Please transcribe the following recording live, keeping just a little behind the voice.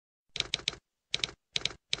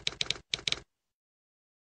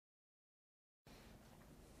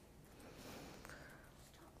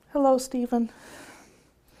Hello, Stephen.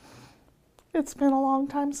 It's been a long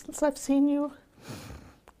time since I've seen you,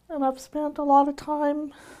 and I've spent a lot of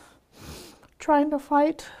time trying to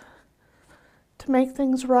fight to make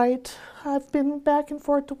things right. I've been back and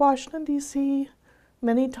forth to Washington, D.C.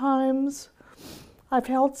 many times. I've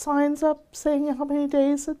held signs up saying how many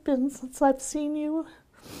days it's been since I've seen you,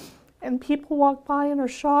 and people walk by and are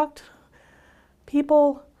shocked.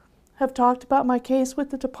 People have talked about my case with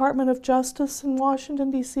the Department of Justice in Washington,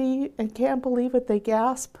 D.C. and can't believe it. They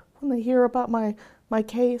gasp when they hear about my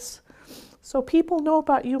case. So people know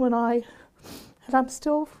about you and I, and I'm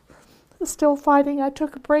still fighting. I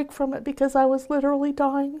took a break from it because I was literally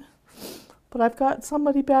dying. But I've got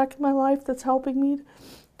somebody back in my life that's helping me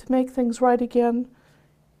to make things right again.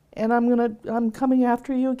 And I'm coming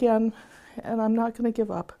after you again, and I'm not gonna give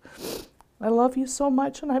up. I love you so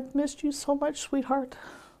much, and I've missed you so much, sweetheart.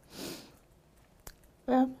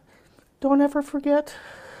 And don't ever forget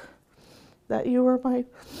that you were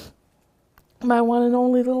my one and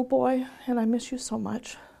only little boy, and I miss you so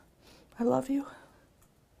much. I love you.